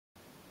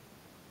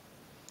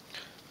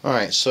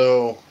Alright,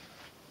 so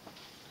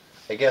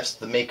I guess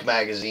the Make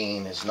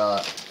magazine is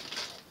not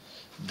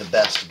the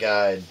best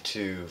guide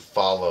to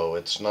follow.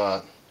 It's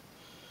not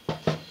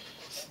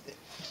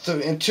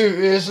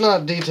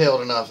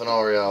detailed enough in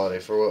all reality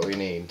for what we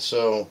need.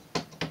 So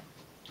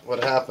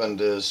what happened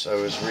is I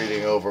was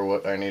reading over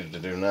what I needed to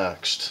do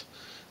next,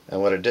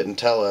 and what it didn't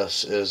tell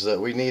us is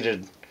that we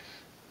needed,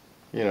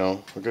 you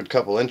know, a good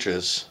couple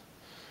inches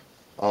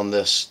on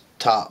this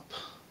top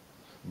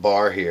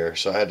bar here.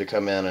 So I had to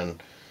come in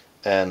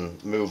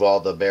and move all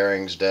the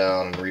bearings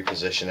down and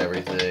reposition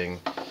everything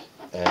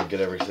and get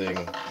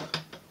everything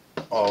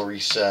all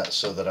reset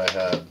so that I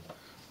had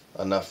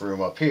enough room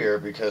up here,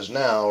 because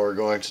now we're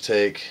going to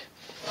take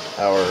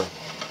our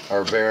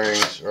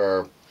bearings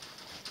or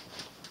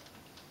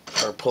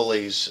our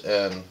pulleys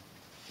and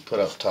put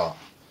up top.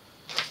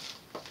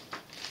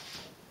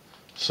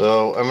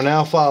 So I'm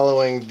now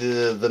following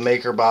the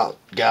MakerBot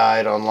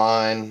guide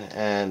online,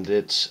 and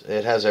it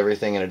has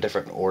everything in a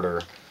different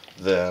order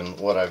than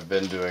what I've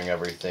been doing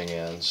everything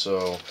in.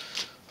 So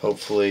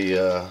hopefully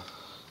I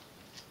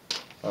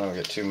don't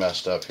get too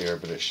messed up here,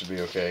 but it should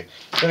be okay.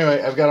 So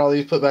anyway, I've got all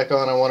these put back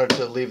on. I wanted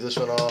to leave this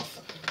one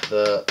off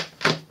the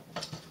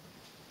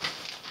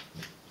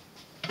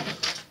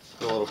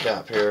little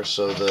cap here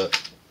so that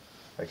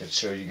I could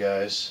show you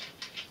guys,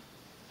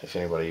 if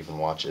anybody even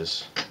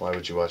watches. Why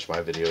would you watch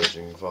my videos?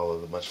 You can follow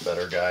the much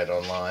better guide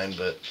online,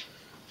 but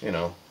you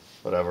know,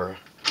 whatever.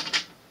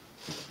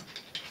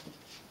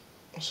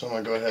 So I'm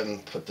going to go ahead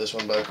and put this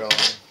one back on.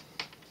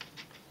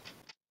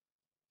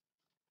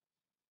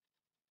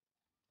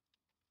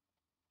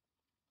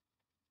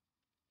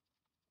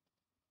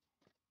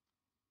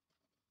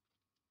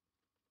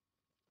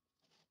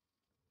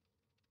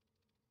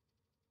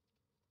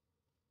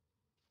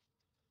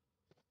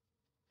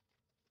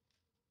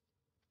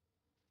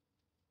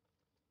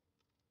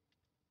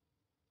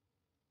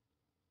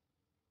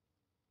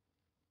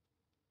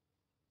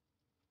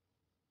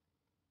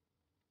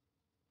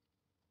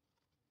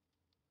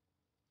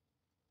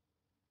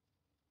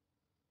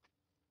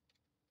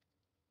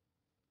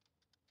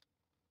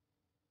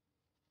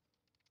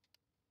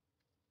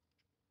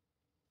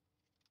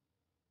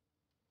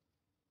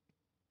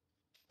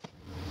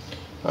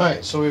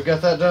 Alright, so we've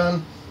got that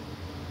done,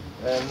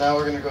 and now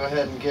we're going to go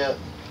ahead and get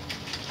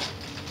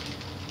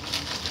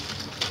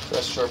the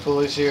rest of our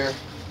pulleys here.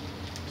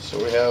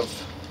 So we have,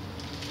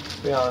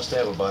 to be honest, I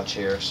have a bunch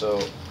here, so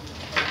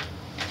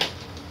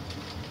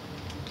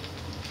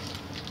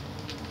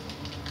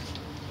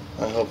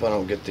I hope I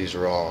don't get these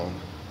wrong,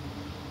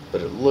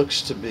 but it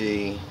looks to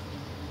be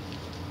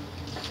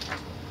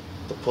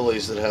the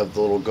pulleys that have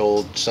the little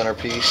gold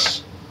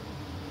centerpiece.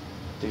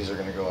 These are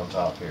going to go on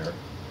top here.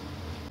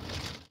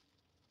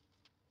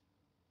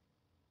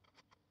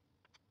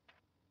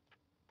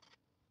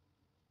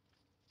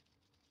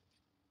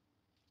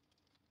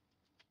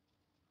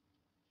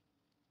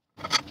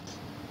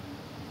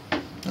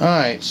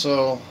 Alright,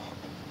 so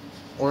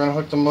we're going to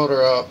hook the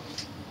motor up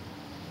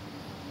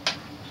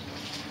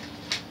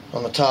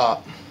on the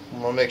top.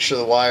 I'm going to make sure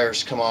the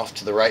wires come off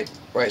to the right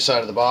side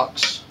of the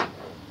box,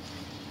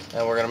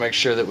 and we're going to make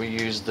sure that we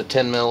use the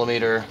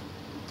 10mm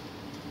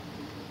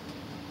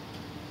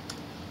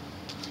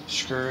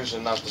screws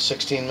and not the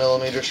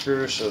 16mm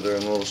screws, so they're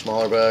in a little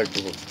smaller bag.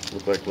 They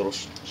look like little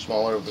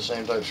smaller of the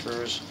same type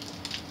screws.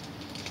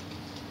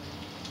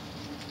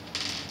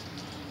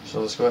 So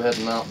let's go ahead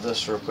and mount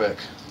this real quick.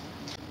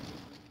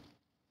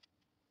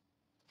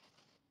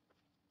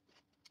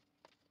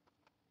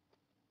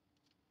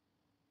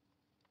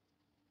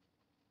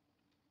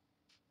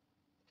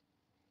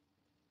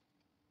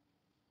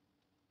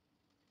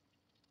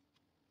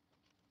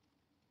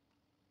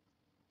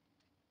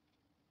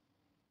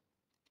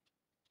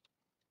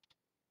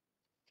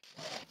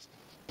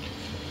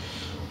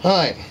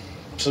 Alright,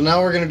 so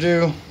now we're going to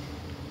do,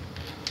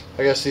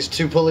 I guess, these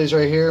two pulleys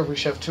right here. We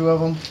should have two of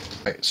them.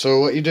 Alright, so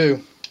what you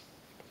do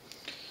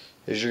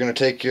is you're going to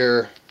take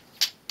your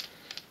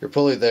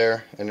pulley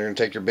there, and you're going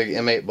to take your big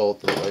M8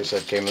 bolt that, like I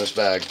said, came in this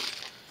bag,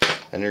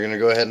 and you're going to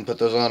go ahead and put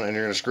those on, and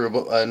you're going to screw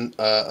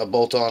a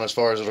bolt on as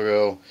far as it'll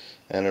go,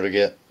 and it'll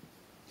get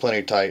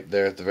plenty tight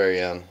there at the very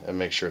end, and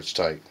make sure it's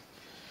tight.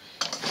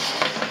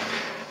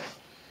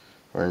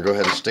 We're going to go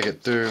ahead and stick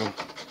it through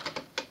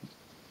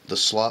the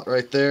slot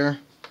right there,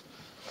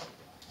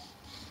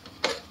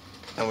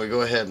 and we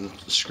go ahead and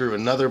screw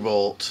another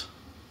bolt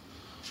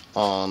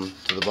on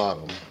to the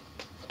bottom.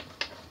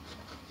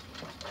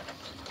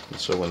 And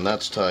so when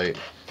that's tight,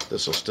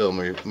 this will still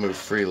move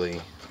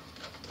freely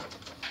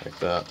like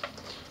that.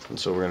 And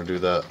so we're going to do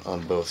that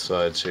on both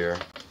sides here.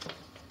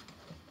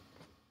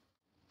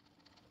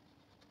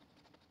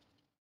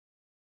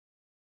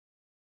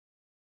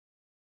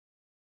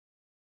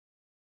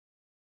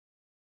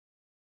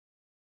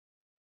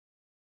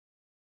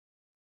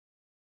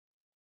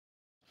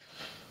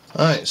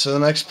 Alright, so the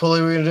next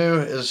pulley we're going to do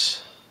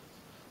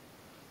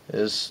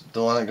is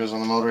the one that goes on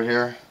the motor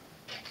here.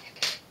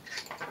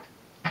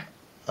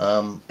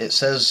 It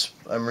says,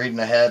 I'm reading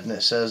ahead, and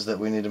it says that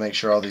we need to make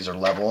sure all these are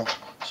level.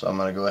 So I'm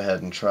going to go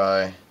ahead and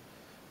try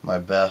my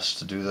best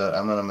to do that.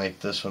 I'm going to make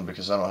this one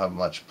because I don't have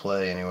much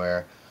play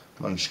anywhere.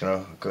 I'm just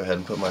going to go ahead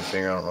and put my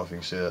finger, I don't know if you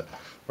can see it,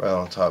 right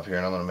on top here,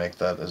 and I'm going to make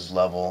that as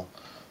level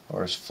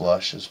or as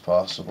flush as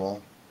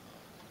possible.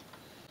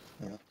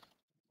 Yeah.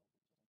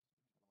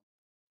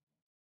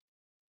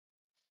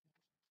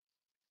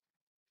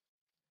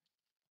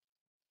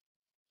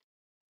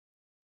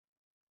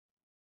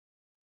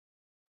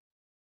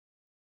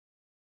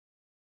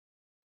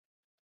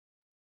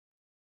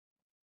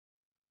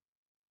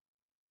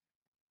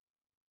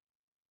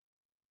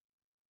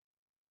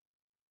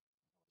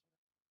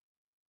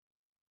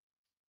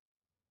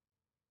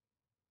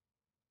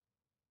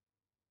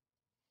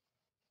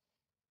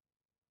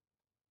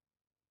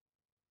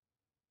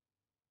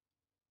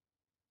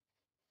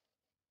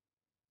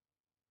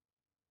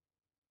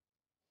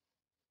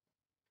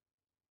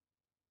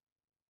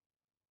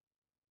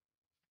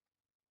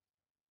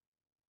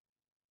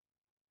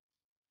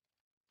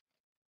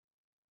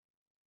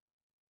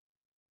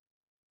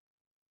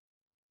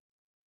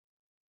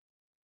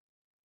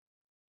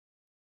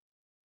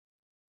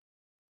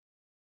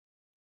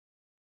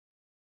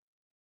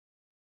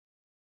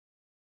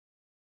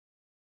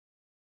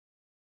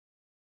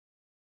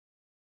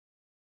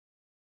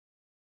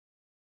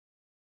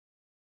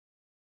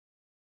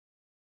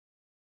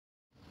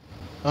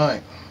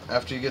 Alright,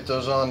 after you get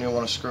those on, you'll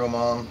want to screw them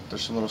on.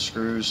 There's some little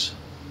screws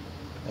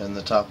in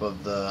the top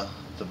of the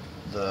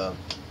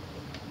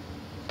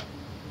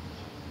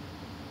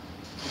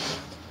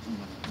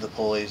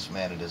pulleys.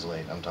 Man, it is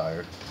late. I'm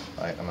tired.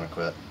 Alright, I'm gonna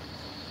quit.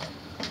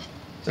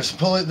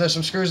 There's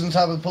some screws in the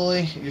top of the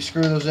pulley. You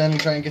screw those in. You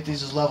try and get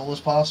these as level as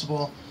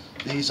possible.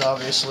 These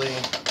obviously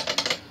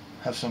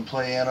have some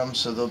play in them,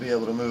 so they'll be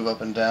able to move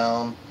up and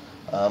down.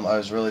 I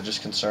was really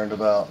just concerned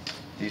about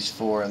these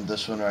four and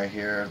this one right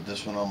here.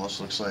 This one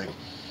almost looks like it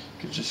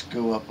could just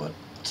go up a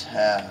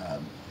tad.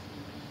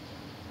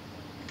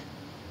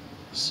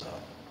 So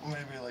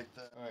maybe like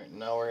that. Alright,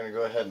 now we're going to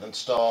go ahead and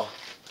install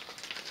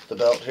the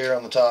belt here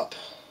on the top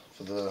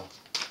for the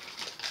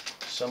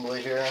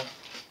assembly here.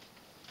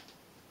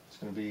 It's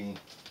going to be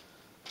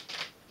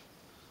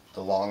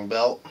the long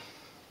belt.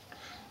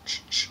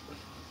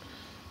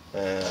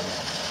 And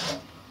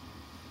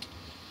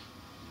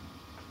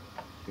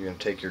you're going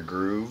to take your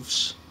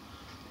grooves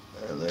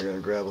and they're going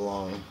to grab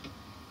along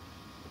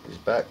these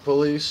back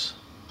pulleys.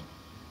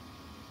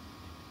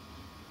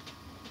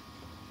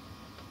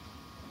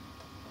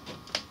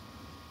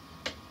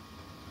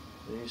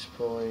 These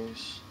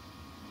pulleys.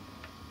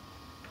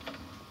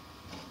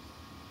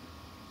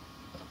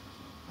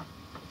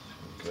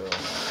 Go like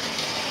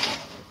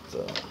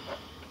that.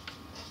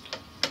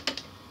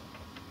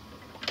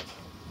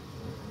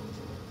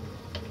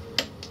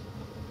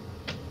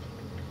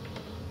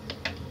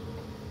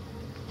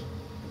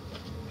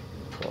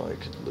 Probably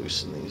could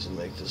loosen these and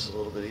make this a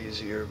little bit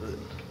easier, but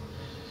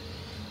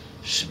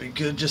should be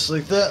good just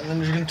like that. And then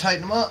you're going to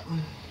tighten them up.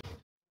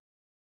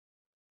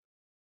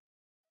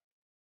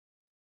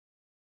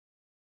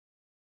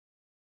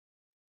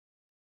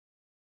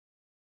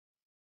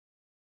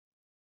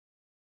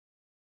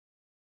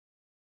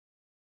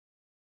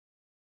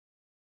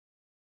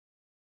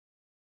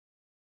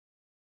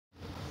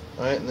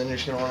 Alright, and then you're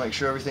just going to want to make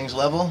sure everything's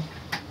level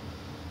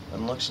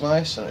and looks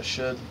nice, and it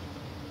should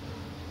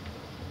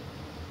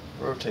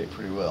rotate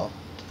pretty well.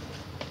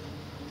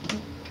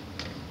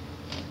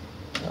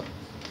 Yep.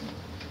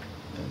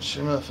 And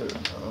sure enough, I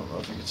don't know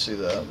if you can see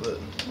that, but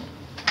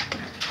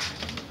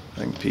I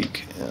can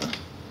peek. Yeah.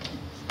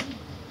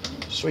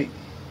 Sweet.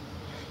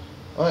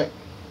 Alright.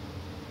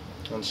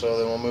 And so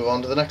then we'll move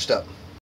on to the next step.